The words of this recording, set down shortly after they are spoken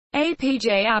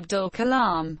APJ Abdul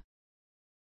Kalam.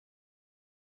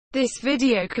 This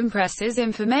video compresses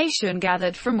information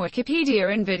gathered from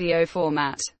Wikipedia in video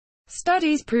format.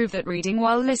 Studies prove that reading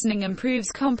while listening improves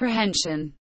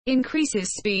comprehension,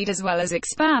 increases speed as well as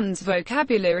expands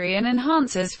vocabulary and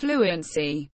enhances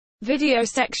fluency. Video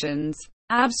sections.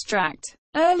 Abstract.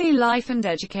 Early life and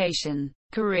education.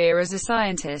 Career as a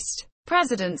scientist.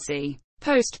 Presidency.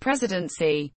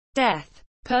 Post-presidency. Death.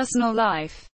 Personal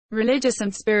life. Religious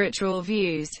and spiritual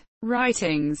views.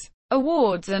 Writings.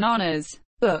 Awards and honors.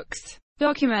 Books.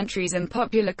 Documentaries and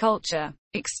popular culture.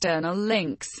 External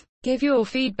links. Give your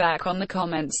feedback on the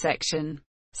comments section.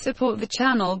 Support the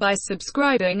channel by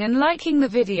subscribing and liking the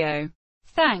video.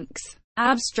 Thanks.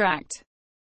 Abstract.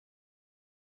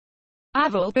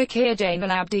 Abdul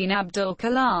Abdul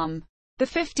Kalam. The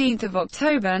 15th of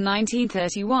October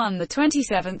 1931, the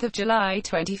 27th of July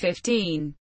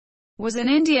 2015. Was an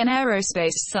Indian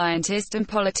aerospace scientist and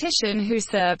politician who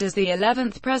served as the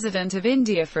 11th President of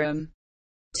India from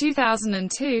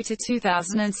 2002 to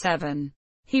 2007.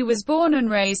 He was born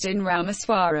and raised in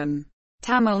Ramaswaram,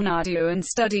 Tamil Nadu and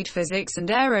studied physics and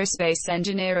aerospace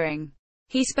engineering.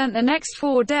 He spent the next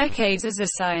 4 decades as a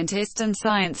scientist and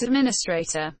science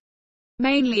administrator,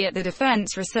 mainly at the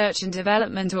Defence Research and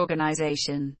Development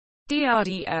Organisation,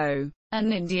 DRDO,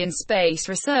 and Indian Space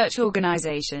Research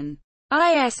Organisation,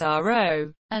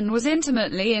 ISRO, and was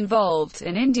intimately involved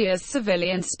in India's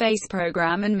civilian space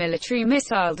program and military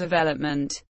missile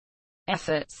development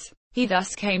efforts. He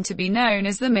thus came to be known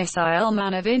as the Missile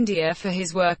Man of India for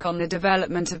his work on the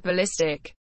development of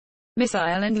ballistic missile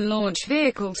and launch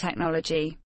vehicle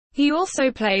technology. He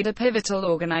also played a pivotal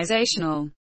organizational,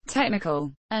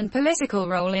 technical, and political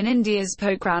role in India's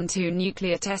Pokhran II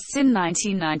nuclear tests in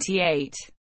 1998.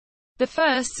 The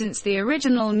first since the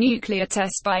original nuclear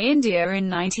test by India in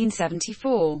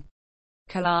 1974.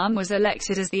 Kalam was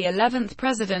elected as the 11th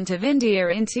President of India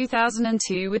in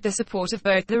 2002 with the support of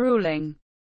both the ruling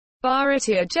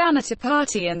Bharatiya Janata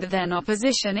Party and the then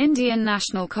opposition Indian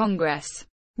National Congress,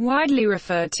 widely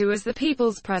referred to as the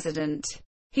People's President.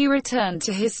 He returned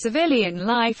to his civilian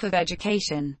life of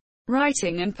education,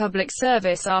 writing and public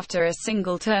service after a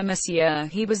single term this year.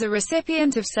 He was a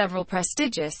recipient of several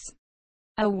prestigious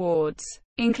awards,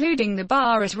 including the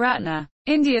Bharat Ratna,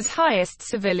 India's highest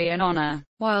civilian honour,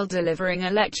 while delivering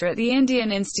a lecture at the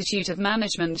Indian Institute of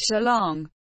Management, Shillong.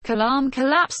 Kalam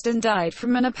collapsed and died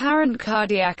from an apparent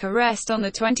cardiac arrest on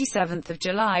the 27th of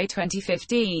July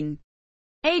 2015.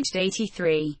 Aged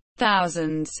 83.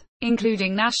 Thousands,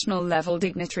 including national-level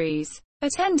dignitaries,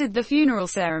 attended the funeral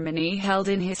ceremony held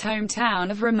in his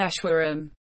hometown of Rameshwaram,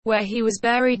 where he was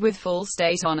buried with full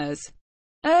state honours.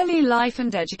 Early life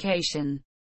and education.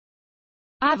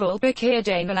 Abdul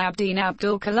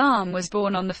Kalam was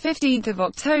born on the 15th of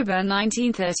October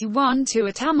 1931 to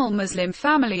a Tamil Muslim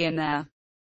family in their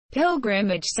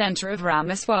pilgrimage centre of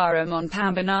Ramaswaram on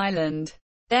Pamban Island,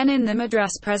 then in the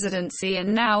Madras Presidency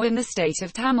and now in the state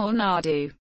of Tamil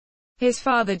Nadu. His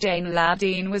father Jainul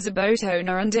Abdin was a boat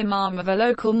owner and imam of a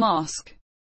local mosque.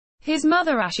 His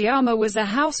mother Ashiama was a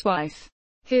housewife.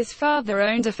 His father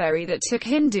owned a ferry that took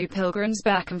Hindu pilgrims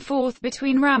back and forth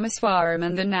between Ramaswaram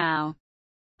and the now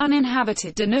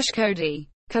uninhabited Dhanushkodi.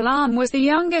 Kalam was the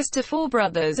youngest of 4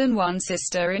 brothers and 1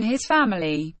 sister in his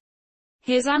family.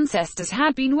 His ancestors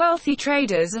had been wealthy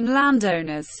traders and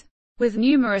landowners, with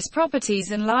numerous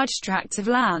properties and large tracts of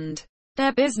land.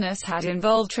 Their business had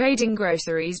involved trading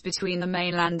groceries between the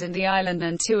mainland and the island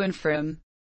and to and from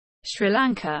Sri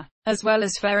Lanka, as well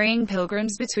as ferrying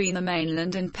pilgrims between the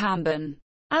mainland and Pamban.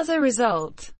 As a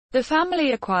result, the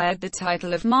family acquired the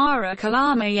title of Mara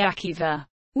Kalama Yakiva,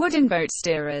 wooden boat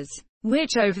steerers,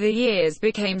 which over the years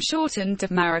became shortened to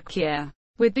Marakya,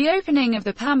 with the opening of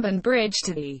the Pamban Bridge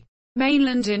to the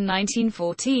mainland in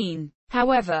 1914.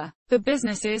 However, the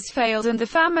businesses failed and the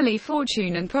family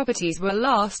fortune and properties were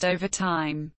lost over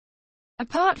time.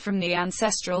 Apart from the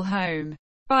ancestral home,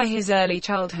 by his early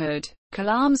childhood,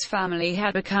 Kalam's family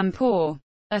had become poor.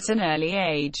 At an early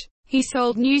age, he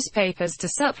sold newspapers to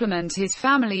supplement his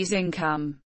family's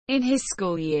income. In his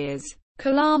school years,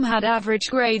 Kalam had average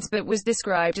grades but was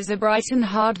described as a bright and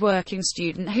hard-working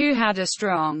student who had a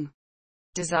strong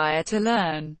desire to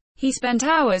learn. He spent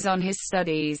hours on his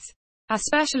studies,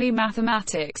 especially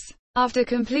mathematics. After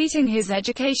completing his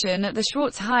education at the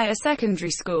Schwartz Higher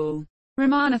Secondary School,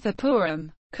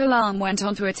 Ramanathapuram, Kalam went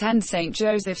on to attend St.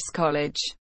 Joseph's College,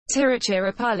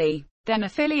 Tiruchirappalli, then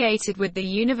affiliated with the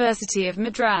University of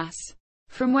Madras,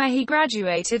 from where he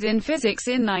graduated in physics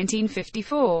in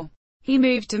 1954. He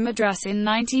moved to Madras in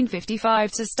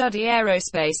 1955 to study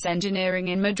aerospace engineering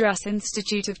in Madras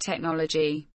Institute of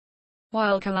Technology.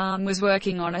 While Kalam was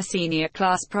working on a senior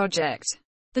class project,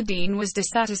 the dean was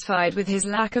dissatisfied with his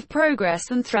lack of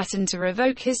progress and threatened to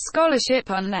revoke his scholarship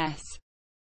unless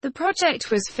the project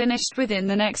was finished within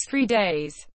the next 3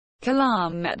 days.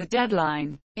 Kalam met the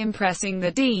deadline, impressing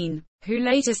the dean, who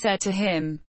later said to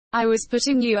him, "I was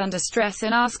putting you under stress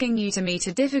and asking you to meet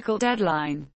a difficult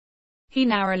deadline." He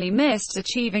narrowly missed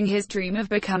achieving his dream of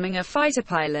becoming a fighter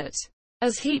pilot,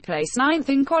 as he placed 9th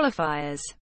in qualifiers,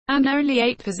 and only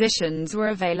 8 positions were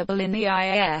available in the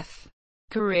IAF.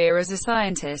 Career as a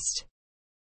scientist.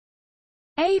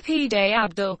 APJ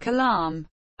Abdul Kalam.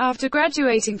 After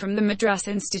graduating from the Madras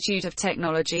Institute of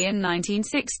Technology in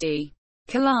 1960,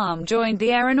 Kalam joined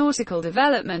the Aeronautical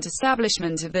Development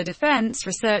Establishment of the Defence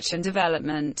Research and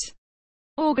Development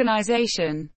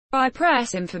Organisation, by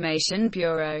Press Information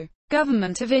Bureau,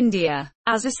 Government of India,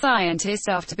 as a scientist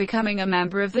after becoming a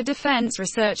member of the Defence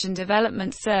Research and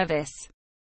Development Service,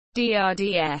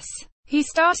 DRDS. He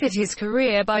started his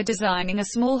career by designing a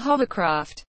small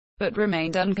hovercraft, but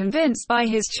remained unconvinced by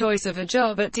his choice of a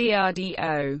job at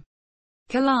DRDO.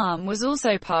 Kalam was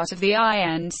also part of the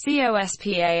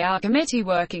INCOSPAR committee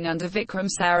working under Vikram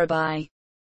Sarabhai,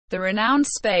 the renowned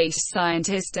space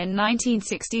scientist. In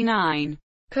 1969,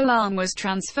 Kalam was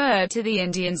transferred to the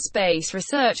Indian Space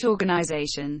Research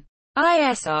Organisation,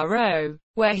 ISRO,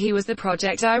 where he was the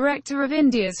project director of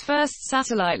India's first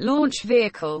satellite launch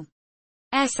vehicle,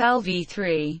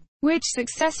 SLV-3, which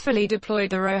successfully deployed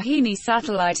the Rohini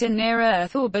satellite in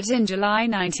near-Earth orbit in July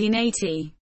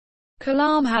 1980.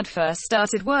 Kalam had first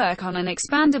started work on an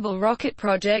expandable rocket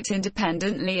project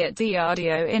independently at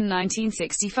DRDO in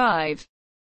 1965.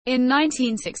 In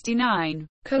 1969,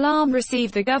 Kalam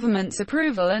received the government's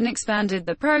approval and expanded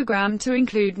the program to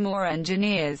include more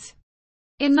engineers.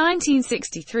 In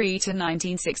 1963 to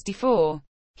 1964,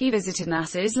 he visited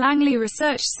NASA's Langley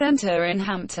Research Center in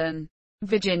Hampton,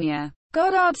 Virginia,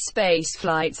 Goddard Space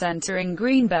Flight Center in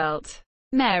Greenbelt,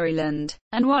 Maryland,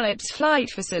 and Wallops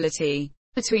Flight Facility.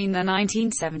 Between the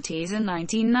 1970s and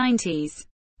 1990s,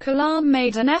 Kalam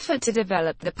made an effort to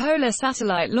develop the Polar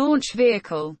Satellite Launch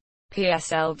Vehicle,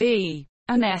 PSLV,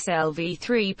 and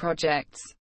SLV-3 projects,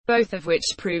 both of which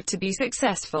proved to be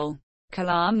successful.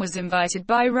 Kalam was invited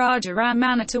by Raja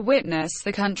Ramanna to witness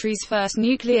the country's first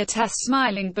nuclear test,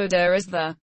 smiling Buddha as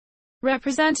the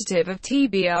representative of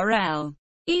TBRL,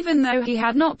 even though he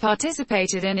had not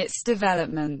participated in its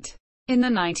development. In the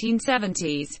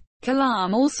 1970s,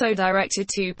 Kalam also directed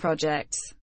 2 projects,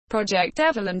 Project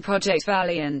Devil and Project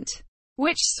Valiant,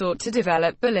 which sought to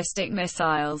develop ballistic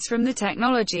missiles from the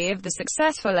technology of the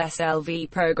successful SLV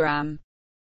program.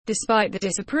 Despite the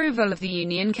disapproval of the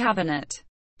Union Cabinet,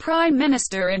 Prime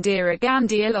Minister Indira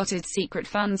Gandhi allotted secret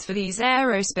funds for these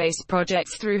aerospace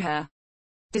projects through her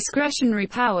discretionary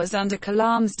powers under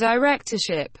Kalam's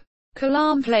directorship.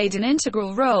 Kalam played an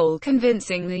integral role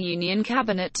convincing the Union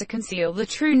Cabinet to conceal the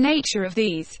true nature of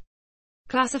these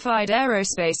classified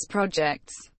aerospace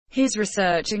projects. His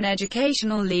research and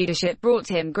educational leadership brought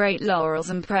him great laurels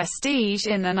and prestige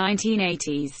in the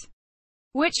 1980s,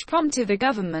 which prompted the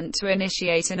government to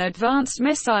initiate an advanced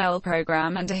missile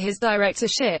program under his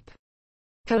directorship.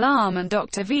 Kalam and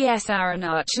Dr. V.S.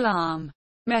 Arunachalam,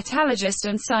 metallurgist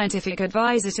and scientific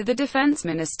advisor to the defense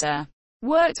minister,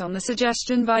 worked on the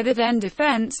suggestion by the then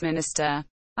defense minister,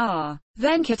 R.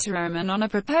 Venkataraman, on a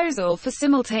proposal for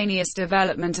simultaneous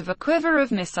development of a quiver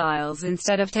of missiles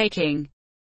instead of taking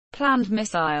planned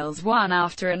missiles one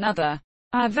after another.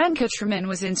 R. Venkataraman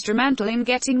was instrumental in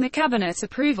getting the cabinet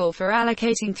approval for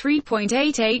allocating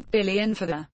 $3.88 billion for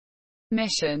the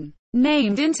mission,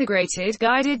 named Integrated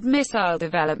Guided Missile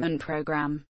Development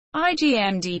Program,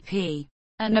 IGMDP,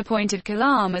 and appointed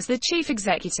Kalam as the chief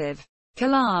executive.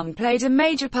 Kalam played a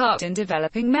major part in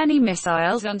developing many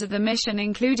missiles under the mission,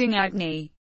 including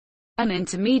Agni, an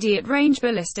intermediate-range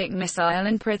ballistic missile,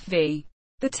 and Prithvi,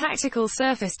 the tactical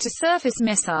surface-to-surface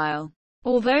missile.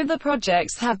 Although the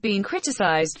projects have been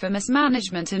criticized for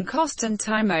mismanagement and cost and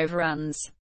time overruns,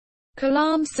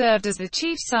 Kalam served as the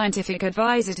chief scientific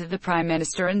advisor to the Prime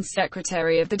Minister and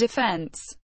Secretary of the Defense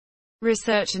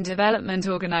Research and Development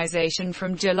Organization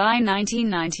from July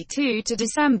 1992 to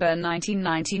December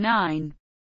 1999.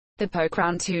 The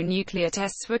Pokhran-2 nuclear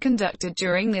tests were conducted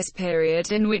during this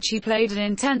period, in which he played an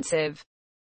intensive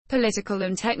political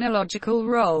and technological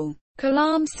role.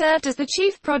 Kalam served as the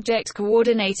chief project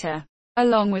coordinator,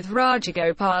 along with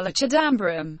Rajagopala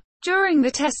Chidambaram, during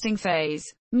the testing phase.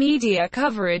 Media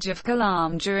coverage of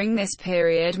Kalam during this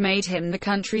period made him the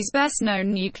country's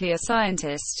best-known nuclear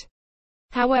scientist.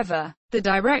 However, the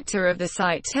director of the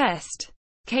site test,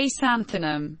 K.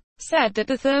 Santhanam, said that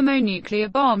the thermonuclear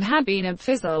bomb had been a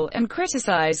fizzle, and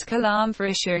criticized Kalam for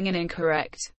issuing an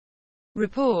incorrect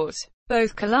report.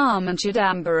 Both Kalam and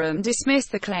Chidambaram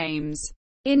dismissed the claims.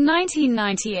 In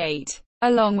 1998,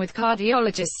 along with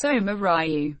cardiologist Soma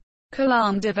Raju,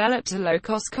 Kalam developed a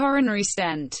low-cost coronary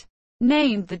stent,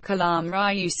 named the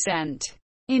Kalam-Raju stent.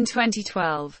 In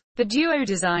 2012, the duo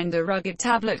designed a rugged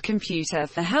tablet computer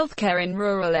for healthcare in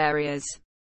rural areas,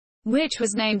 which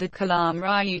was named the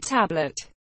Kalam-Raju tablet.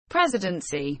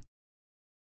 Presidency.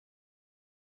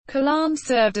 Kalam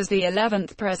served as the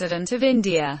 11th President of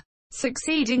India,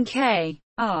 succeeding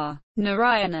K.R.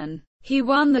 Narayanan. He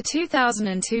won the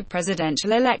 2002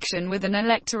 presidential election with an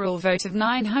electoral vote of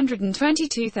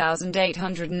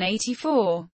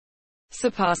 922,884,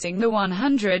 surpassing the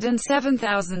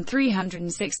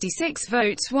 107,366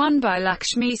 votes won by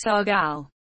Lakshmi Sahgal.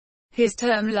 His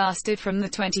term lasted from the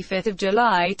 25th of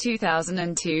July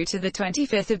 2002 to the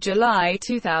 25th of July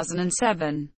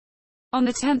 2007. On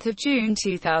the 10th of June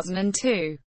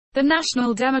 2002, the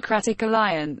National Democratic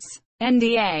Alliance,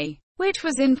 NDA, which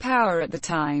was in power at the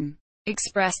time,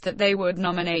 expressed that they would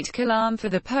nominate Kalam for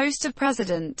the post of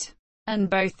president, and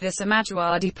both the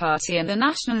Samajwadi Party and the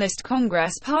Nationalist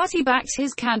Congress Party backed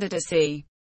his candidacy.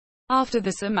 After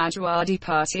the Samajwadi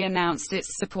Party announced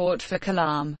its support for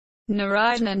Kalam,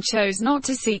 Narayanan chose not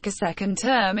to seek a second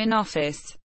term in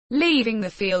office, leaving the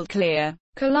field clear.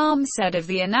 Kalam said of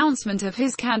the announcement of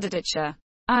his candidature,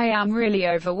 "I am really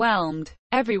overwhelmed.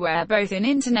 Everywhere, both in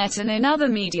internet and in other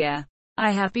media, I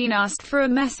have been asked for a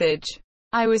message.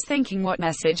 I was thinking what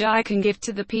message I can give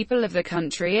to the people of the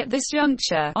country at this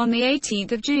juncture." On the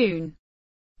 18th of June,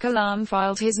 Kalam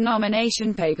filed his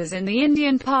nomination papers in the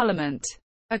Indian Parliament,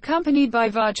 accompanied by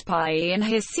Vajpayee and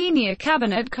his senior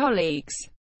cabinet colleagues.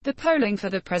 The polling for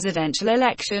the presidential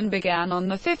election began on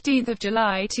the 15th of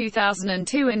July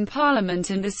 2002 in Parliament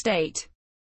and the state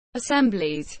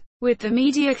assemblies, with the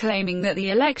media claiming that the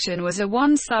election was a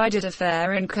one-sided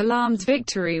affair and Kalam's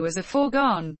victory was a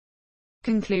foregone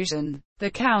conclusion. The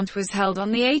count was held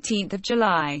on the 18th of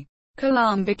July.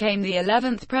 Kalam became the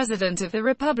 11th President of the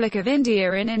Republic of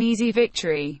India in an easy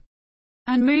victory,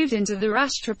 and moved into the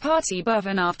Rashtrapati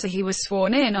Bhavan after he was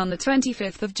sworn in on the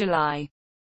 25th of July.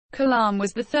 Kalam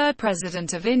was the third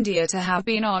President of India to have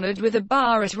been honoured with a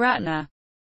Bharat Ratna,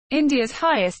 India's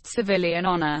highest civilian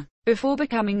honour, before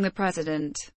becoming the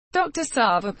President. Dr.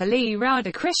 Sarvepalli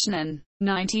Radhakrishnan,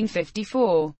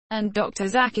 1954, and Dr.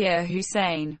 Zakir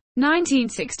Hussain,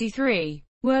 1963,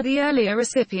 were the earlier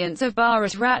recipients of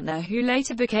Bharat Ratna who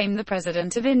later became the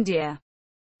President of India.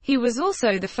 He was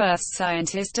also the first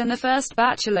scientist and the first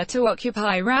bachelor to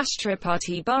occupy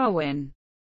Rashtrapati Bhavan.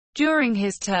 During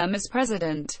his term as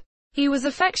president, he was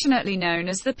affectionately known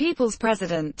as the People's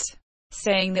President,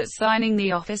 saying that signing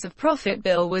the Office of Profit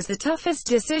Bill was the toughest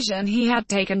decision he had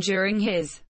taken during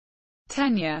his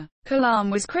tenure. Kalam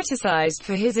was criticized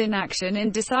for his inaction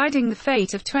in deciding the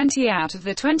fate of 20 out of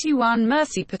the 21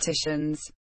 mercy petitions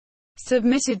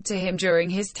submitted to him during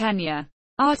his tenure.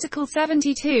 Article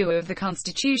 72 of the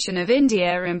Constitution of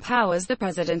India empowers the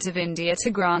President of India to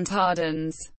grant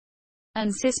pardons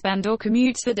and suspend or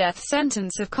commute the death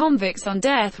sentence of convicts on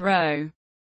death row.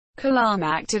 Kalam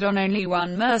acted on only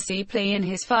one mercy plea in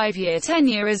his 5-year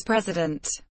tenure as president,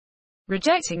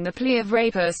 rejecting the plea of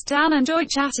rapist Dhananjoy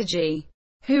Chatterjee,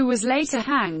 who was later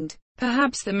hanged.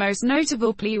 Perhaps the most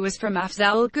notable plea was from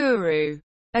Afzal Guru,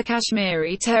 a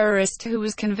Kashmiri terrorist who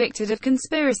was convicted of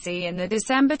conspiracy in the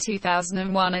December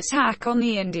 2001 attack on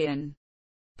the Indian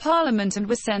Parliament and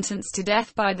was sentenced to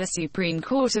death by the Supreme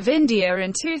Court of India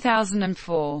in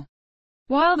 2004.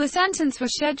 While the sentence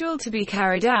was scheduled to be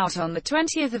carried out on the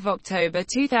 20th of October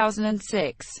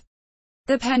 2006,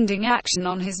 the pending action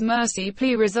on his mercy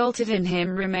plea resulted in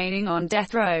him remaining on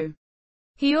death row.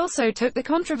 He also took the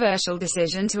controversial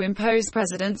decision to impose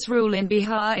President's rule in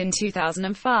Bihar in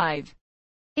 2005.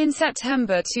 In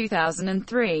September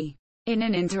 2003, in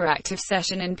an interactive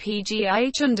session in PGI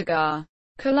Chandigarh,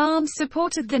 Kalam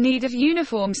supported the need of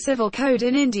uniform civil code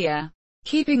in India,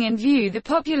 keeping in view the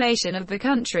population of the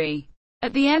country.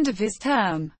 At the end of his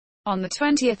term, on the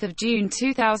 20th of June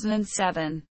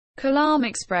 2007, Kalam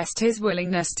expressed his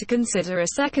willingness to consider a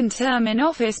second term in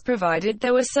office provided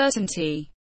there was certainty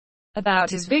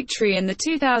about his victory in the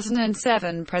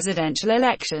 2007 presidential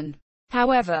election.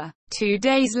 However, 2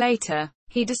 days later,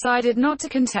 he decided not to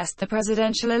contest the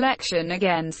presidential election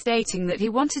again, stating that he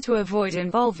wanted to avoid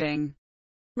involving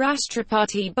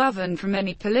Rashtrapati Bhavan from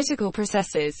any political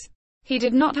processes. He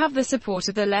did not have the support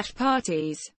of the left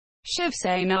parties, Shiv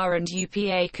Sena and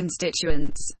UPA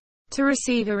constituents, to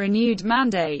receive a renewed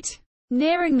mandate.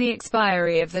 Nearing the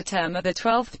expiry of the term of the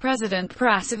 12th President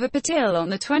Prasad Patil on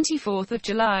the 24th of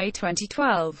July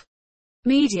 2012,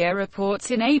 Media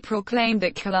reports in April claimed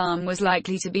that Kalam was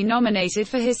likely to be nominated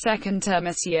for his second term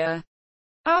this year.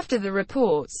 After the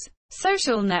reports,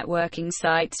 social networking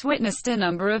sites witnessed a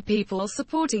number of people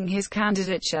supporting his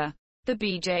candidature. The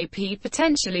BJP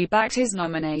potentially backed his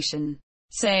nomination,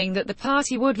 saying that the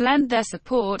party would lend their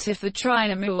support if the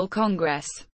Trinamool Congress,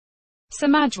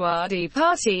 Samajwadi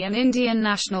Party and Indian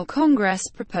National Congress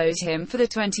proposed him for the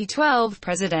 2012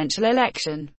 presidential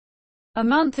election. A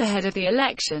month ahead of the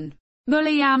election,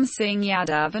 Mulayam Singh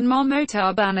Yadav and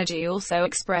Mamata Banerjee also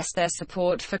expressed their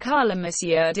support for Kalam this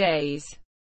year days.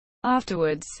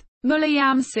 Afterwards,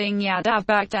 Mulayam Singh Yadav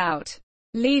backed out,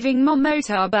 leaving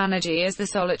Mamata Banerjee as the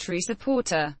solitary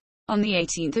supporter. On the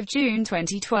 18th of June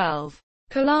 2012,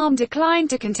 Kalam declined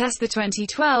to contest the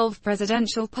 2012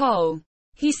 presidential poll.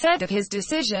 He said of his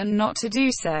decision not to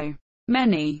do so,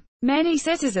 Many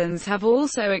citizens have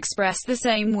also expressed the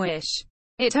same wish.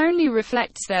 It only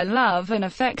reflects their love and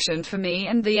affection for me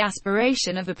and the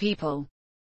aspiration of the people.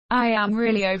 I am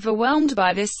really overwhelmed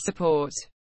by this support.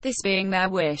 This being their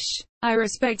wish, I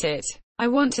respect it. I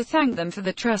want to thank them for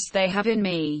the trust they have in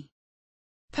me.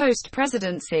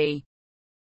 Post-presidency.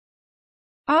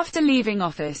 After leaving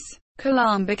office,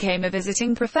 Kalam became a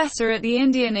visiting professor at the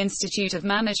Indian Institute of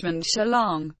Management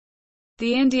Shillong,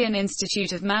 the Indian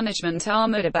Institute of Management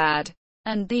Ahmedabad,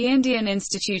 and the Indian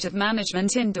Institute of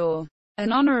Management Indore,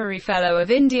 an honorary fellow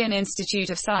of Indian Institute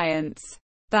of Science,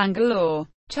 Bangalore,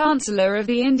 Chancellor of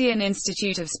the Indian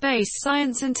Institute of Space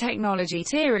Science and Technology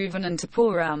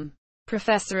Tiruvananthapuram,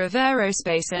 Professor of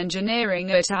Aerospace Engineering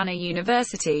at Anna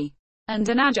University, and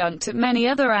an adjunct at many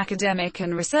other academic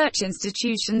and research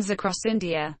institutions across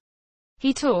India.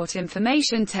 He taught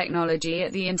information technology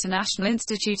at the International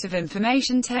Institute of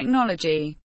Information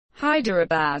Technology,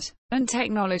 Hyderabad, and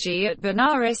technology at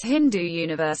Banaras Hindu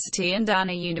University and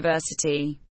Anna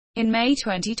University. In May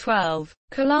 2012,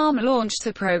 Kalam launched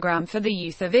a program for the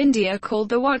youth of India called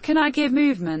the What Can I Give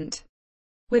movement,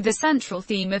 with the central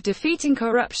theme of defeating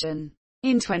corruption.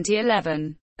 In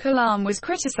 2011, Kalam was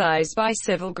criticized by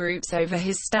civil groups over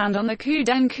his stand on the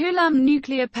Kudankulam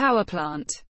nuclear power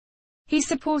plant. He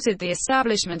supported the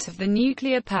establishment of the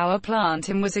nuclear power plant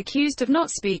and was accused of not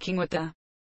speaking with the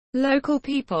local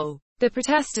people. The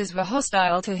protesters were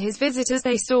hostile to his visit as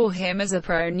they saw him as a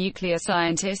pro-nuclear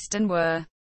scientist and were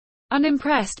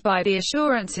unimpressed by the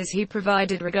assurances he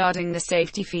provided regarding the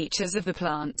safety features of the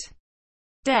plant.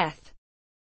 Death.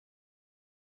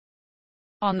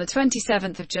 On the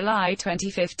 27th of July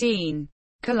 2015,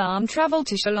 Kalam traveled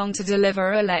to Shillong to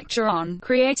deliver a lecture on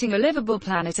creating a livable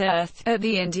planet Earth at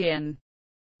the Indian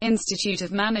Institute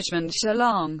of Management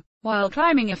Shillong. While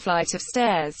climbing a flight of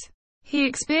stairs, he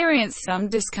experienced some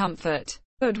discomfort,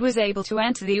 but was able to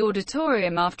enter the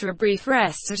auditorium after a brief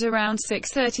rest at around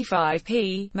 6:35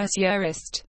 p.m.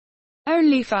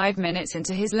 Only 5 minutes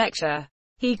into his lecture,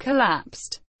 he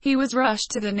collapsed. He was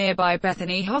rushed to the nearby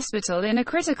Bethany Hospital in a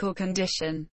critical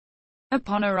condition.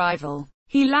 Upon arrival,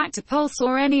 he lacked a pulse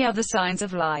or any other signs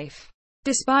of life.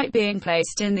 Despite being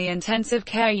placed in the intensive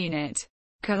care unit,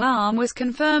 Kalam was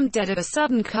confirmed dead of a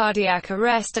sudden cardiac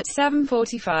arrest at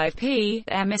 7:45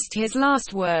 p.m. His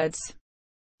last words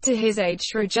to his aide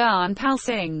Shrijan Pal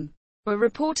Singh were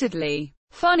reportedly,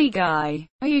 "Funny guy,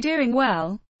 are you doing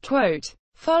well?" Quote.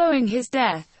 Following his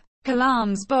death,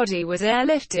 Kalam's body was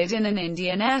airlifted in an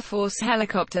Indian Air Force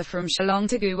helicopter from Shillong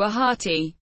to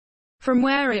Guwahati, from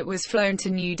where it was flown to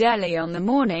New Delhi on the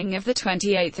morning of the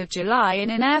 28th of July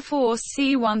in an Air Force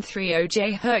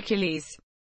C-130J Hercules.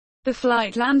 The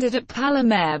flight landed at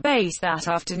Palam Air Base that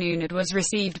afternoon and was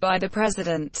received by the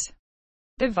President,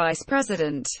 the Vice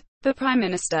President, the Prime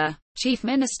Minister, Chief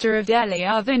Minister of Delhi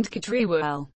Arvind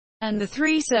Kejriwal, and the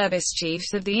 3 service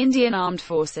chiefs of the Indian Armed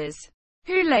Forces,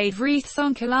 who laid wreaths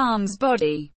on Kalam's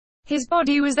body. His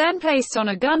body was then placed on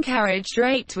a gun carriage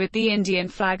draped with the Indian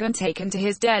flag and taken to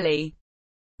his Delhi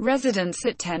residence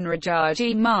at 10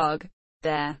 Rajaji Marg.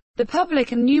 There, the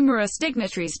public and numerous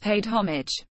dignitaries paid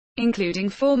homage, including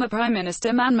former Prime Minister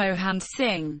Manmohan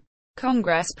Singh,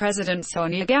 Congress President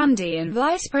Sonia Gandhi and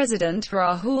Vice President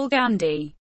Rahul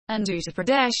Gandhi, and Uttar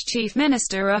Pradesh Chief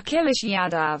Minister Akhilesh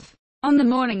Yadav. On the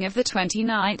morning of the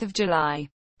 29th of July,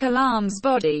 Kalam's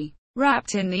body,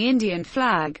 wrapped in the Indian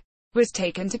flag, was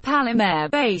taken to Palam Air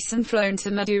Base and flown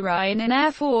to Madurai in an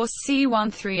Air Force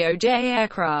C-130J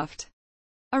aircraft.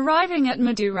 Arriving at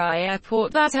Madurai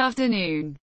Airport that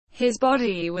afternoon, his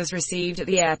body was received at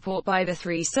the airport by the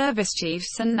 3 service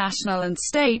chiefs and national and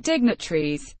state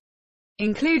dignitaries,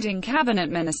 including cabinet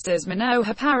ministers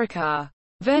Manohar Parrikar,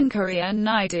 Venkaiah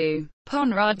Naidu,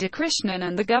 Pon Radhakrishnan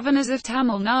and the governors of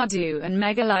Tamil Nadu and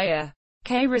Meghalaya,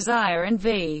 K. Razaya and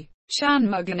V.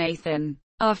 Shanmuganathan.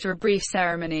 After a brief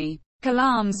ceremony,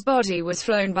 Kalam's body was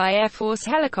flown by Air Force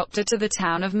helicopter to the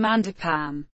town of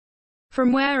Mandapam,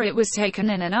 from where it was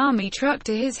taken in an army truck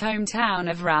to his hometown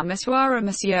of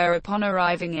Rameswaram. Upon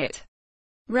arriving at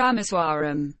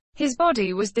Rameswaram, his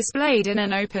body was displayed in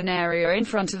an open area in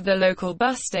front of the local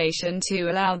bus station to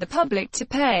allow the public to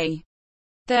pay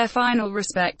their final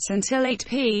respects until 8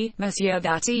 p.m.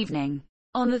 that evening.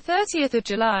 On the 30th of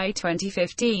July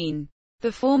 2015,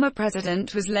 the former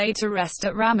president was laid to rest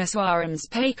at Rameswaram's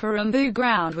Pakarumbu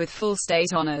ground with full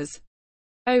state honors.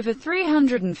 Over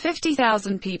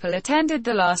 350,000 people attended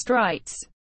the last rites,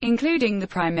 including the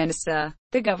Prime Minister,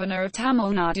 the Governor of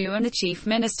Tamil Nadu and the Chief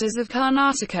Ministers of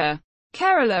Karnataka,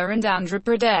 Kerala and Andhra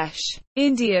Pradesh.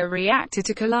 India reacted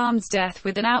to Kalam's death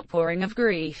with an outpouring of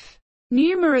grief.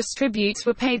 Numerous tributes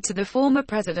were paid to the former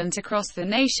president across the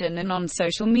nation and on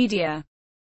social media.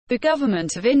 The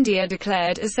government of India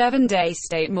declared a 7-day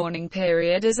state mourning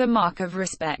period as a mark of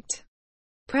respect.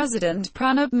 President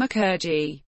Pranab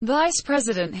Mukherjee, Vice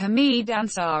President Hamid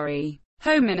Ansari,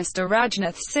 Home Minister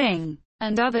Rajnath Singh,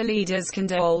 and other leaders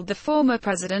condoled the former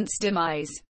president's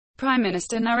demise. Prime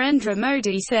Minister Narendra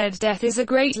Modi said death is a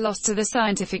great loss to the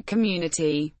scientific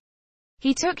community.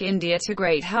 He took India to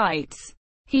great heights.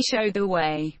 He showed the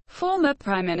way. Former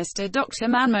Prime Minister Dr.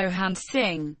 Manmohan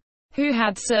Singh, who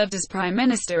had served as Prime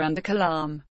Minister under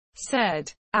Kalam,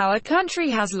 said, "Our country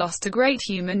has lost a great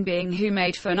human being who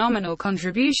made phenomenal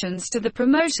contributions to the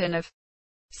promotion of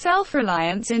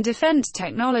self-reliance in defense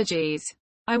technologies.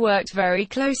 I worked very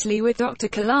closely with Dr.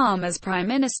 Kalam as Prime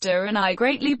Minister and I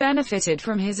greatly benefited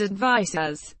from his advice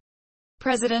as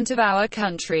President of our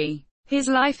country. His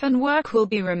life and work will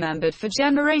be remembered for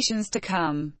generations to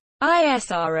come."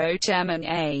 ISRO Chairman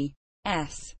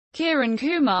A.S. Kiran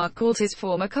Kumar called his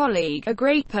former colleague a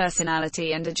great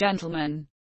personality and a gentleman,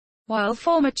 while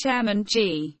former Chairman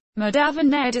G. Madhavan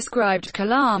Nair described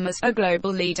Kalam as a global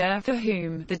leader for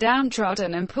whom the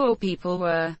downtrodden and poor people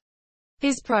were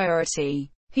his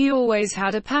priority. He always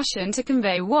had a passion to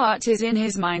convey what is in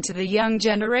his mind to the young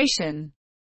generation,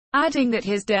 adding that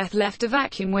his death left a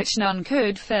vacuum which none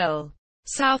could fill.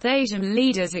 South Asian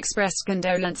leaders expressed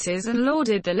condolences and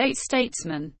lauded the late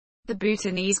statesman. The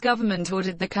Bhutanese government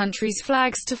ordered the country's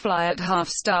flags to fly at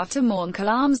half-staff to mourn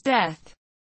Kalam's death,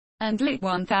 and lit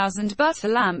 1,000 butter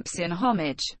lamps in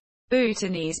homage.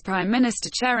 Bhutanese Prime Minister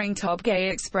Tshering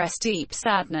Tobgay expressed deep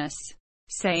sadness,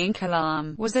 saying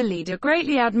Kalam was a leader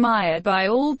greatly admired by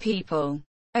all people,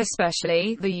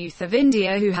 especially the youth of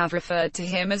India who have referred to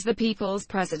him as the people's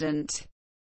president.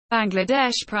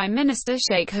 Bangladesh Prime Minister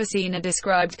Sheikh Hasina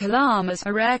described Kalam as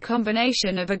a rare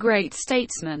combination of a great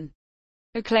statesman,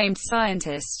 acclaimed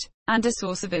scientist, and a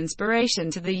source of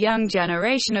inspiration to the young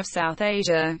generation of South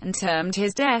Asia, and termed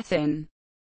his death an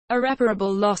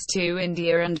irreparable loss to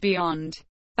India and beyond.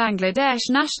 Bangladesh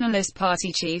Nationalist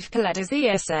Party chief Khaleda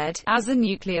Zia said, as a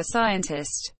nuclear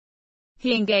scientist,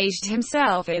 he engaged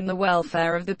himself in the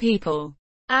welfare of the people.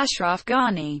 Ashraf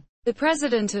Ghani, the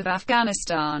president of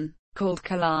Afghanistan, called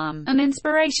Kalam an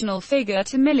inspirational figure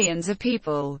to millions of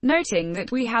people, noting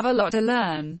that we have a lot to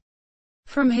learn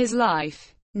from his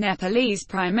life. Nepalese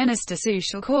Prime Minister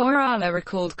Sushil Koirala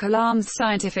recalled Kalam's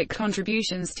scientific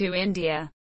contributions to India.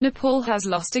 Nepal has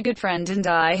lost a good friend and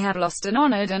I have lost an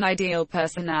honored and ideal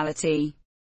personality.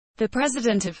 The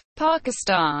President of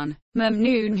Pakistan,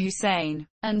 Mamnoon Hussain,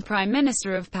 and Prime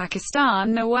Minister of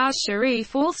Pakistan Nawaz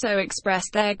Sharif also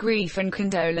expressed their grief and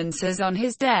condolences on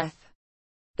his death.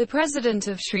 The President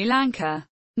of Sri Lanka,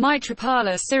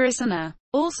 Maitripala Sirisena,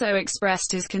 also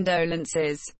expressed his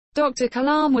condolences. Dr.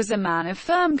 Kalam was a man of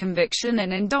firm conviction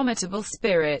and indomitable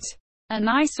spirit, and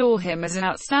I saw him as an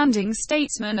outstanding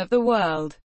statesman of the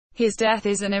world. His death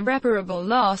is an irreparable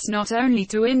loss not only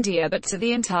to India but to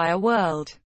the entire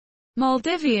world.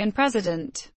 Maldivian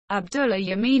President Abdullah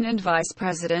Yamin and Vice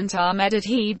President Ahmed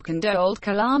Adhib condoled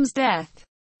Kalam's death,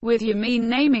 with Yamin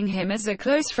naming him as a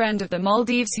close friend of the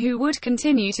Maldives who would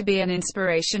continue to be an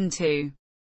inspiration to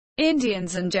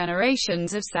Indians and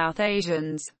generations of South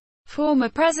Asians. Former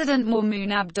President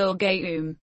Maumoon Abdul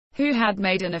Gayoom, who had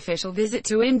made an official visit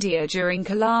to India during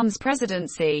Kalam's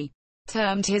presidency,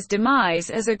 termed his demise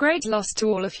as a great loss to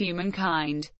all of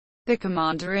humankind. The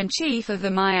Commander-in-Chief of the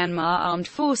Myanmar Armed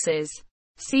Forces,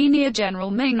 Senior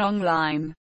General Min Aung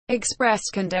Hlaing,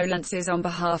 expressed condolences on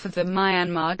behalf of the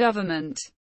Myanmar government.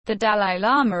 The Dalai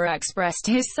Lama expressed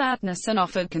his sadness and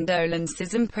offered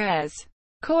condolences and prayers,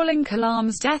 calling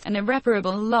Kalam's death an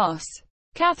irreparable loss.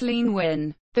 Kathleen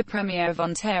Wynne, the Premier of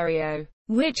Ontario,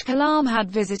 which Kalam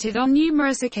had visited on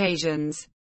numerous occasions,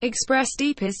 expressed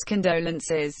deepest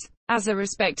condolences. As a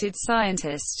respected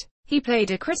scientist, he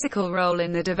played a critical role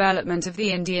in the development of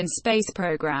the Indian space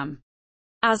program.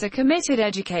 As a committed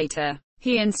educator,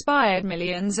 he inspired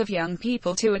millions of young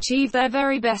people to achieve their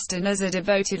very best, and as a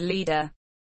devoted leader,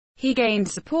 he gained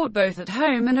support both at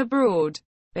home and abroad,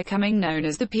 becoming known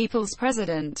as the People's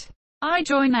President. I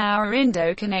join our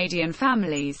Indo-Canadian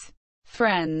families,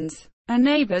 friends, and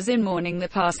neighbors in mourning the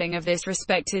passing of this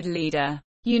respected leader.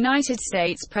 United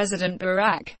States President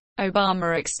Barack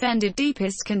Obama extended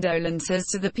deepest condolences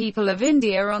to the people of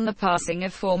India on the passing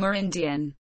of former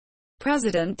Indian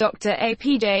President Dr.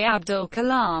 APJ Abdul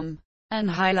Kalam, and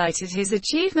highlighted his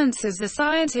achievements as a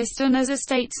scientist and as a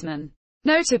statesman,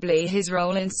 notably his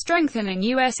role in strengthening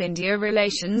U.S.-India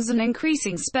relations and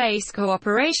increasing space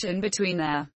cooperation between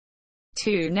their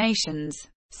two nations.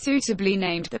 Suitably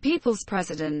named the People's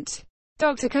President,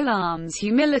 Dr. Kalam's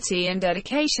humility and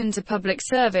dedication to public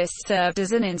service served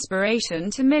as an inspiration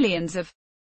to millions of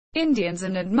Indians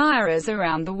and admirers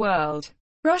around the world.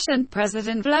 Russian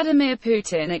President Vladimir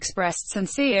Putin expressed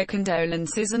sincere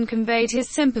condolences and conveyed his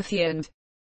sympathy and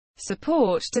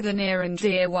support to the near and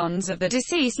dear ones of the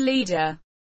deceased leader,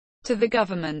 to the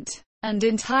government, and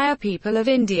entire people of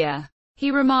India.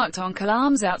 He remarked on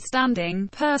Kalam's outstanding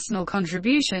personal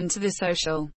contribution to the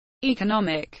social,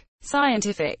 economic,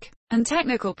 scientific, and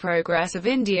technical progress of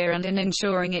India and in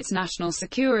ensuring its national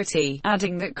security,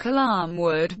 adding that Kalam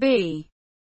would be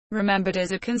remembered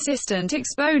as a consistent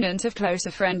exponent of closer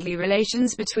friendly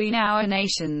relations between our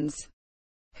nations,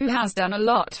 who has done a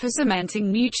lot for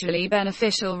cementing mutually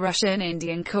beneficial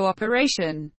Russian-Indian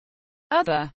cooperation.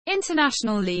 Other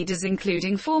international leaders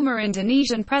including former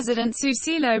Indonesian President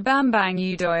Susilo Bambang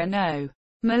Yudhoyono,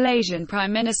 Malaysian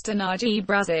Prime Minister Najib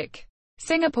Razak,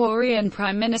 Singaporean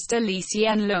Prime Minister Lee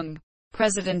Hsien Loong,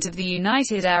 President of the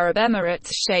United Arab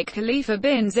Emirates Sheikh Khalifa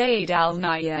bin Zayed Al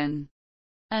Nahyan,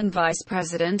 and Vice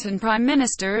President and Prime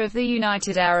Minister of the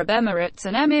United Arab Emirates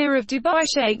and Emir of Dubai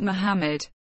Sheikh Mohammed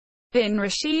bin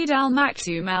Rashid Al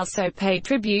Maktoum also paid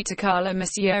tribute to Kala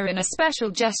Monsieur in a special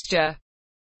gesture.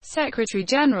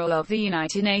 Secretary-General of the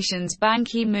United Nations Ban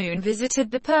Ki-moon visited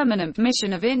the permanent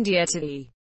mission of India to the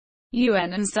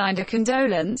UN and signed a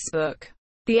condolence book.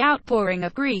 The outpouring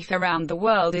of grief around the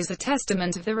world is a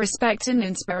testament of the respect and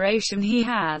inspiration he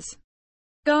has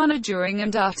garnered during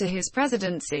and after his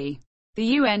presidency. The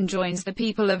UN joins the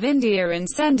people of India in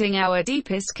sending our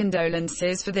deepest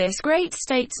condolences for this great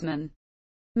statesman.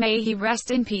 May he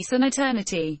rest in peace and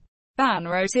eternity. Ban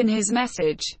wrote in his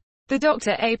message. The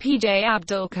Dr. APJ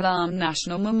Abdul Kalam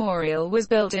National Memorial was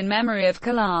built in memory of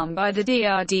Kalam by the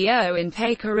DRDO in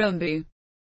Pekarumbu,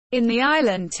 in the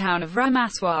island town of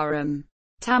Ramaswaram,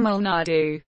 Tamil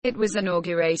Nadu. It was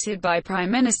inaugurated by Prime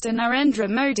Minister Narendra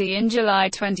Modi in July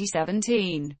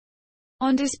 2017.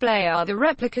 On display are the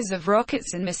replicas of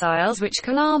rockets and missiles which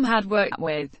Kalam had worked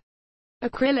with.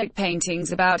 Acrylic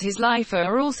paintings about his life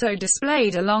are also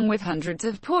displayed along with hundreds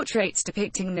of portraits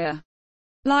depicting the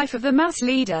life of the mass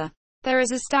leader. There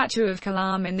is a statue of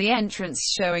Kalam in the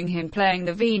entrance showing him playing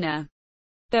the veena.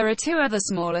 There are two other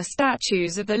smaller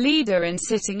statues of the leader in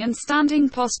sitting and standing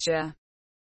posture.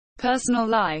 Personal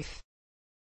life.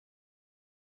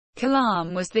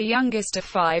 Kalam was the youngest of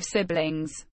 5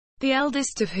 siblings, the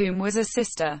eldest of whom was a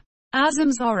sister,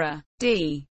 Azam Zohra,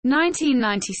 d.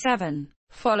 1997,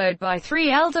 followed by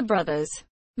 3 elder brothers,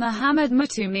 Muhammad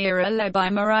Mutumira Lebi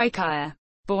Maraikaya,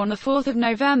 born 4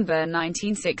 November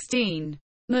 1916,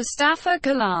 Mustafa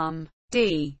Kalam,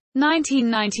 d.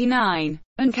 1999,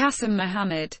 and Qasim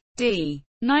Muhammad, d.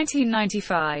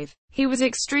 1995. He was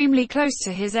extremely close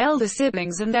to his elder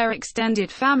siblings and their extended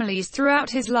families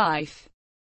throughout his life,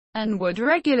 and would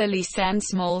regularly send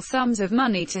small sums of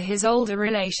money to his older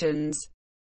relations.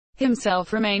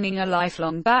 Himself remaining a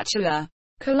lifelong bachelor,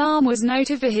 Kalam was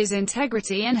noted for his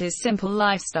integrity and his simple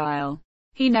lifestyle.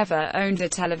 He never owned a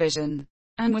television,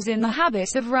 and was in the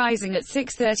habit of rising at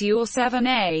 6:30 or 7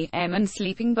 a.m. and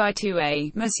sleeping by 2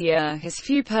 a.m. His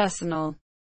few personal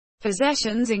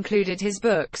possessions included his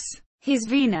books, his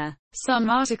veena, some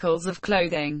articles of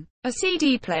clothing, a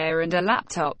CD player and a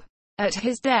laptop. At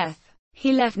his death,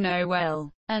 he left no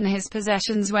will, and his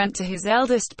possessions went to his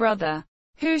eldest brother,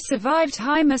 who survived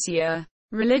high Monsieur,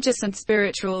 religious and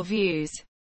spiritual views.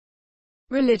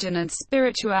 Religion and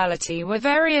spirituality were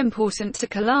very important to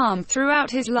Kalam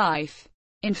throughout his life.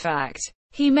 In fact,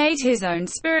 he made his own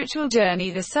spiritual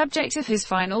journey the subject of his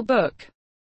final book,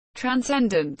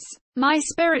 Transcendence, My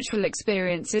Spiritual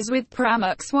Experiences with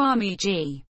Pramukh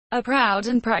Swamiji. A proud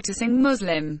and practicing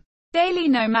Muslim, daily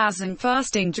namaz and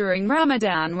fasting during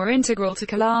Ramadan were integral to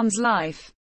Kalam's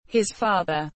life. His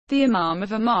father, the imam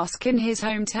of a mosque in his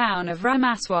hometown of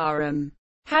Ramaswaram,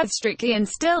 had strictly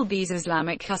instilled these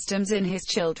Islamic customs in his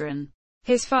children.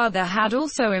 His father had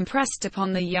also impressed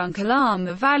upon the young Kalam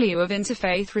the value of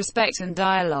interfaith respect and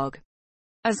dialogue.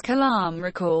 As Kalam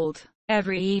recalled,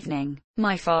 "Every evening,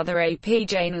 my father A.P.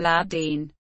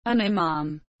 Jainal-Abdin, an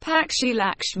imam, Pakshi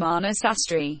Lakshmana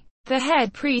Sastri, the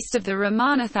head priest of the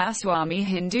Ramanathaswamy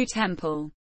Hindu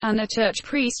temple, and a church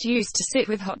priest used to sit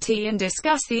with hot tea and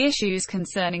discuss the issues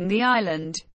concerning the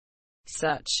island."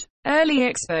 Such early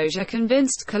exposure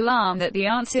convinced Kalam that the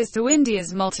answers to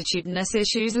India's multitudinous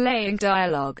issues lay in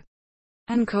dialogue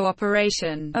and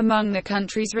cooperation among the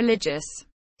country's religious,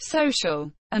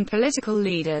 social, and political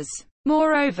leaders.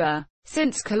 Moreover,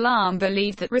 since Kalam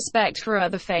believed that respect for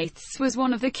other faiths was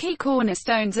one of the key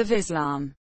cornerstones of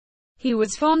Islam, he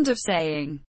was fond of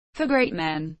saying, "For great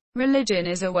men, religion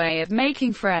is a way of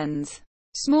making friends.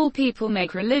 Small people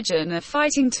make religion a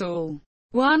fighting tool."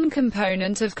 One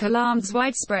component of Kalam's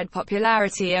widespread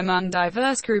popularity among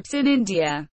diverse groups in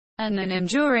India, and an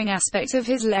enduring aspect of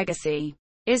his legacy,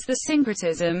 is the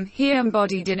syncretism he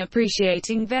embodied in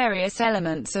appreciating various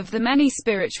elements of the many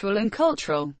spiritual and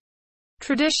cultural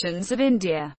traditions of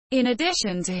India. In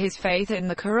addition to his faith in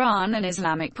the Quran and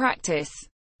Islamic practice,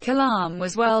 Kalam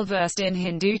was well versed in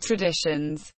Hindu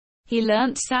traditions. He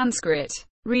learnt Sanskrit,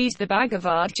 read the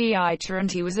Bhagavad Gita, and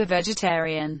he was a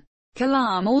vegetarian.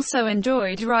 Kalam also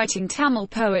enjoyed writing Tamil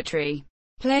poetry,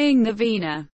 playing the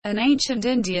veena, an ancient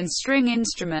Indian string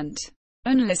instrument,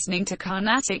 and listening to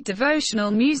Carnatic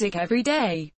devotional music every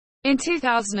day. In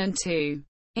 2002,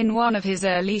 in one of his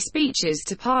early speeches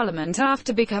to Parliament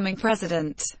after becoming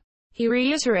president, he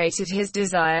reiterated his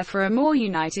desire for a more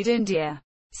united India,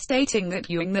 stating that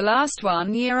during the last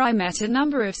 1 year I met a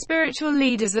number of spiritual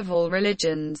leaders of all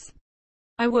religions.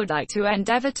 I would like to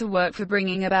endeavor to work for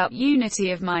bringing about unity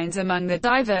of minds among the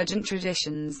divergent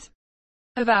traditions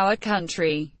of our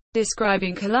country.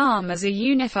 Describing Kalam as a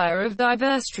unifier of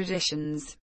diverse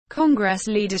traditions, Congress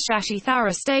leader Shashi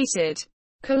Tharoor stated,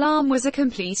 "Kalam was a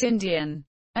complete Indian,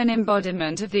 an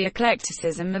embodiment of the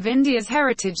eclecticism of India's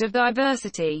heritage of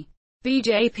diversity."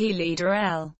 BJP leader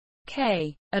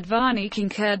L.K. Advani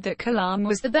concurred that Kalam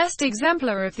was the best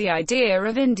exemplar of the idea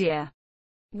of India,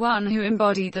 one who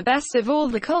embodied the best of all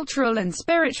the cultural and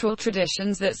spiritual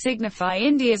traditions that signify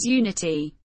India's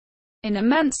unity in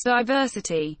immense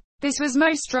diversity. This was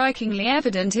most strikingly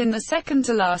evident in the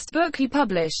second-to-last book he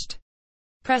published,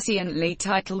 presciently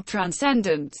titled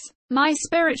Transcendence: My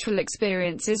Spiritual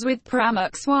Experiences with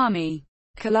Pramukh Swami.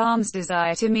 Kalam's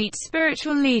desire to meet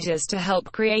spiritual leaders to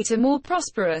help create a more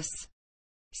prosperous,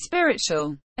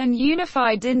 spiritual, and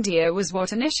unified India was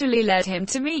what initially led him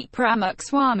to meet Pramukh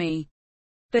Swami,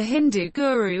 the Hindu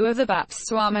guru of the Bapst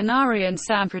Swaminarayan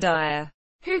Sampradaya,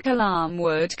 who Kalam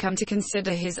would come to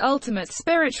consider his ultimate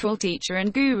spiritual teacher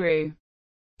and guru.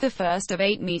 The first of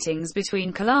 8 meetings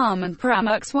between Kalam and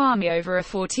Pramukh Swami over a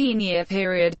 14-year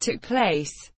period took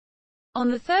place on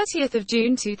the 30th of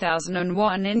June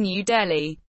 2001 in New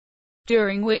Delhi,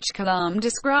 during which Kalam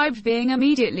described being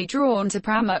immediately drawn to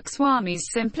Pramukh Swami's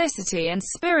simplicity and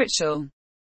spiritual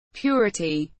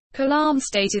purity. Kalam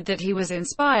stated that he was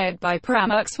inspired by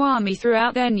Pramukh Swami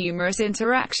throughout their numerous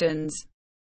interactions.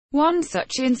 One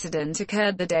such incident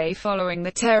occurred the day following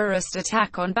the terrorist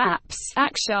attack on Bapst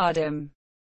Akshardham,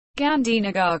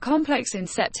 Gandhinagar complex in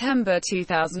September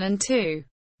 2002.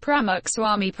 Pramukh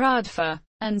Swami pradfa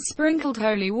and sprinkled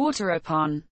holy water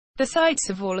upon the sites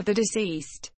of all of the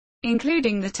deceased,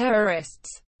 including the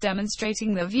terrorists,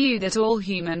 demonstrating the view that all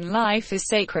human life is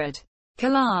sacred.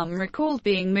 Kalam recalled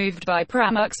being moved by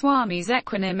Pramukh Swami's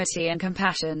equanimity and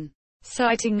compassion,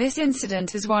 citing this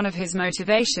incident as one of his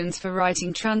motivations for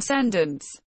writing Transcendence: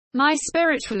 My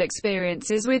Spiritual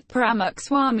Experiences with Pramukh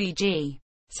Swami Ji.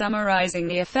 Summarizing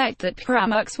the effect that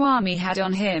Pramukh Swami had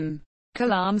on him,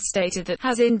 Kalam stated that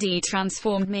has indeed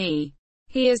transformed me.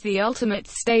 He is the ultimate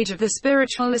stage of the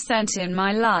spiritual ascent in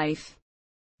my life.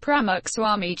 Pramukh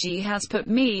Swami Ji has put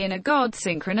me in a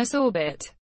God-synchronous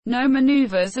orbit. No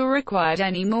maneuvers are required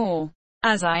anymore,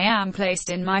 as I am placed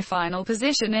in my final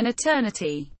position in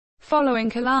eternity. Following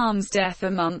Kalam's death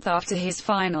a month after his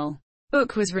final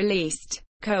book was released,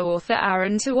 co-author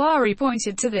Arun Tiwari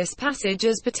pointed to this passage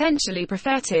as potentially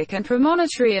prophetic and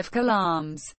premonitory of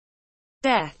Kalam's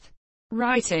death.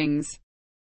 Writings.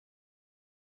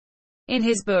 In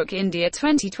his book India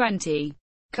 2020,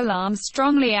 Kalam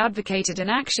strongly advocated an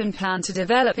action plan to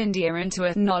develop India into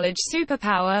a knowledge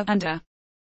superpower and a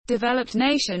developed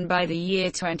nation by the year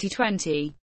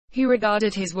 2020. He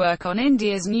regarded his work on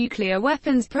India's nuclear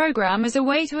weapons program as a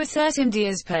way to assert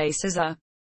India's place as a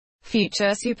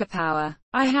future superpower.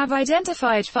 I have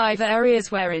identified 5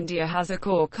 areas where India has a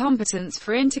core competence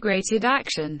for integrated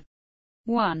action.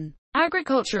 1.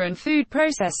 Agriculture and food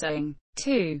processing.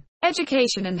 2.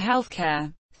 Education and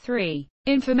healthcare. 3.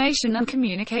 Information and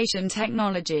communication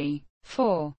technology.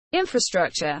 4.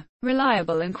 Infrastructure.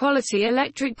 Reliable and quality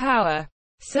electric power,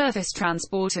 surface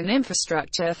transport and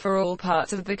infrastructure for all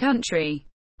parts of the country.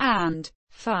 And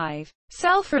 5.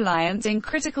 Self-reliance in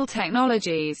critical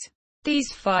technologies.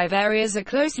 These 5 areas are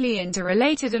closely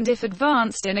interrelated and, if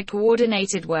advanced in a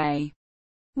coordinated way,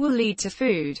 will lead to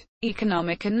food,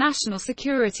 economic and national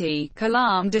security.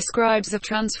 Kalam describes a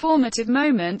transformative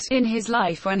moment in his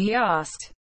life when he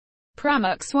asked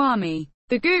Pramukh Swami,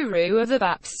 the guru of the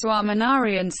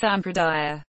Baptiswaminarayan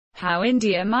Sampradaya, how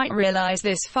India might realize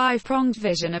this 5-pronged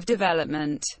vision of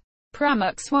development.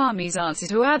 Pramukh Swami's answer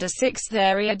to add a 6th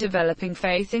area, developing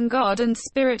faith in God and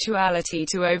spirituality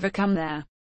to overcome their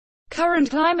current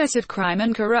climate of crime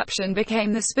and corruption,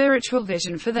 became the spiritual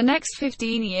vision for the next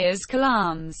 15 years.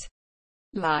 Kalam's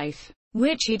life,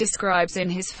 which he describes in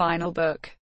his final book,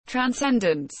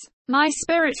 Transcendence, My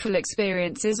Spiritual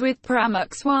Experiences with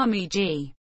Pramukh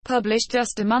Swamiji, published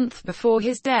just a month before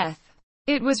his death.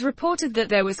 It was reported that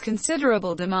there was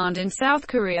considerable demand in South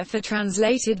Korea for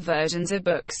translated versions of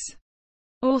books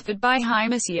authored by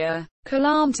Monsieur.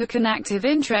 Kalam took an active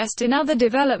interest in other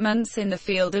developments in the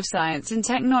field of science and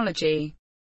technology,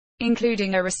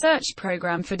 including a research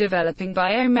program for developing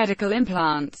biomedical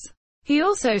implants. He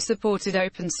also supported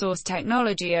open-source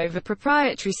technology over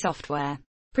proprietary software,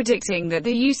 predicting that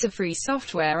the use of free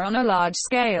software on a large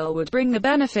scale would bring the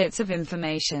benefits of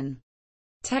information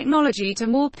technology to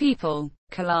more people.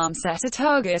 Kalam set a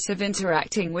target of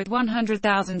interacting with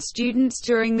 100,000 students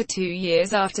during the 2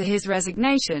 years after his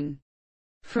resignation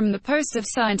from the post of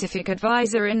scientific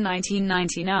advisor in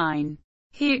 1999.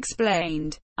 He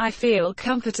explained, I feel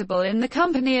comfortable in the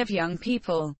company of young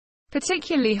people,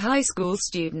 particularly high school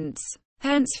students.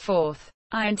 Henceforth,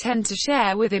 I intend to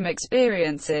share with them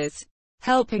experiences,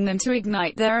 helping them to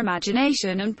ignite their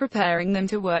imagination and preparing them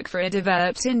to work for a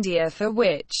developed India for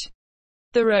which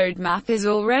the roadmap is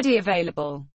already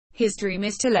available. His dream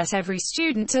is to let every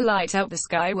student to light up the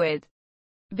sky with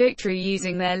victory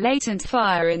using their latent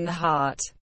fire in the heart.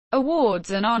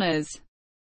 Awards and honors.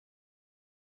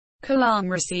 Kalam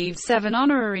received 7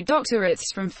 honorary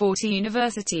doctorates from 40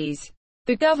 universities.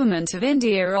 The Government of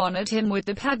India honored him with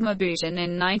the Padma Bhushan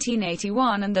in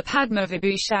 1981 and the Padma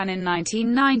Vibhushan in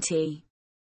 1990.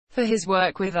 For his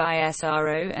work with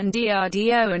ISRO and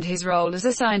DRDO and his role as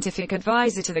a scientific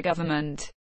advisor to the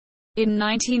government. In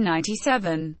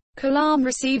 1997, Kalam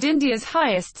received India's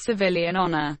highest civilian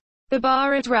honor, the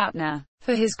Bharat Ratna,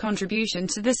 for his contribution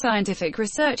to the scientific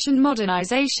research and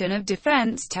modernization of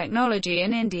defense technology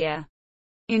in India.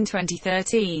 In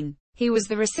 2013, he was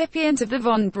the recipient of the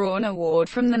Von Braun Award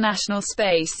from the National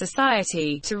Space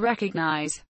Society to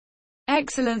recognize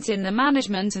excellence in the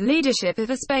management and leadership of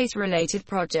a space-related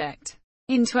project.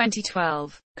 In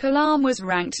 2012, Kalam was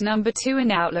ranked number 2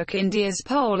 in Outlook India's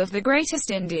poll of the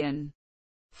greatest Indian.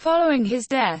 Following his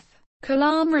death,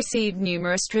 Kalam received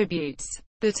numerous tributes.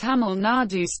 The Tamil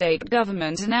Nadu state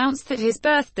government announced that his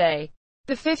birthday,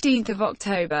 the 15th of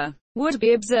October, would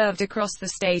be observed across the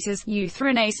state as Youth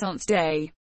Renaissance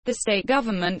Day. The state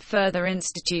government further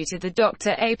instituted the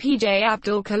Dr. APJ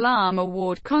Abdul Kalam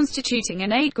Award, constituting an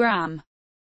 8-gram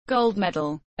gold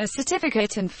medal, a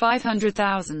certificate and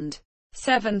 500,000,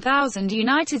 7,000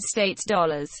 United States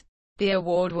dollars. The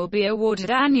award will be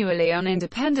awarded annually on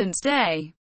Independence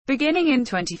Day, beginning in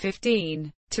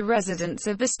 2015, to residents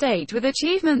of the state with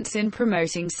achievements in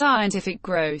promoting scientific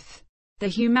growth, the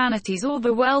humanities or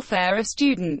the welfare of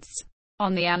students.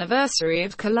 On the anniversary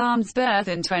of Kalam's birth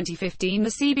in 2015, the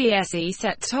CBSE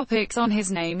set topics on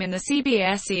his name in the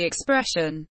CBSE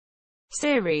Expression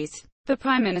series. The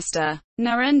Prime Minister,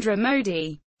 Narendra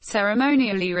Modi,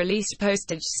 ceremonially released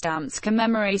postage stamps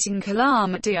commemorating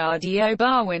Kalam at DRDO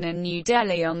Barwin in New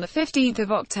Delhi on the 15th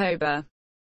of October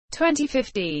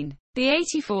 2015, the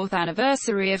 84th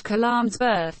anniversary of Kalam's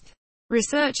birth.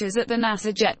 Researchers at the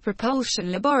NASA Jet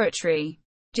Propulsion Laboratory,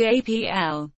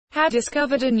 JPL, had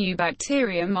discovered a new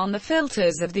bacterium on the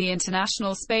filters of the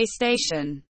International Space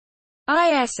Station,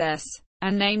 ISS,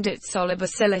 and named it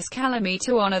Solibacillus calami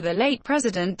to honor the late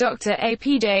President Dr.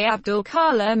 APJ Abdul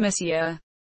Kalam. Monsieur.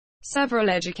 Several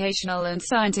educational and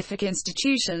scientific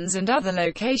institutions and other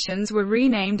locations were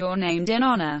renamed or named in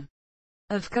honor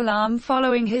of Kalam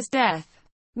following his death.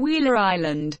 Wheeler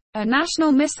Island, a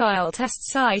national missile test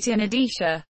site in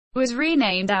Odisha, was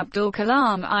renamed Abdul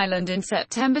Kalam Island in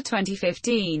September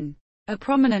 2015. A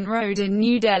prominent road in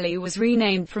New Delhi was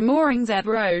renamed from Aurangzeb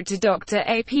Road to Dr.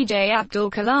 APJ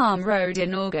Abdul Kalam Road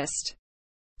in August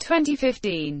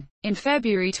 2015. In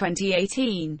February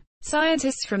 2018,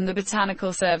 Scientists from the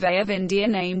Botanical Survey of India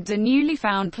named the newly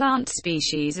found plant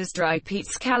species as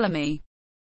Drypetes calami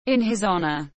in his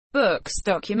honor. Books,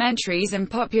 documentaries and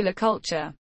popular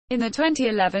culture. In the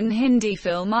 2011 Hindi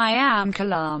film I Am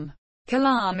Kalam,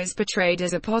 Kalam is portrayed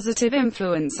as a positive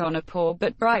influence on a poor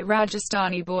but bright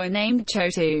Rajasthani boy named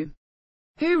Chotu,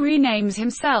 who renames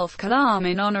himself Kalam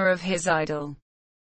in honor of his idol.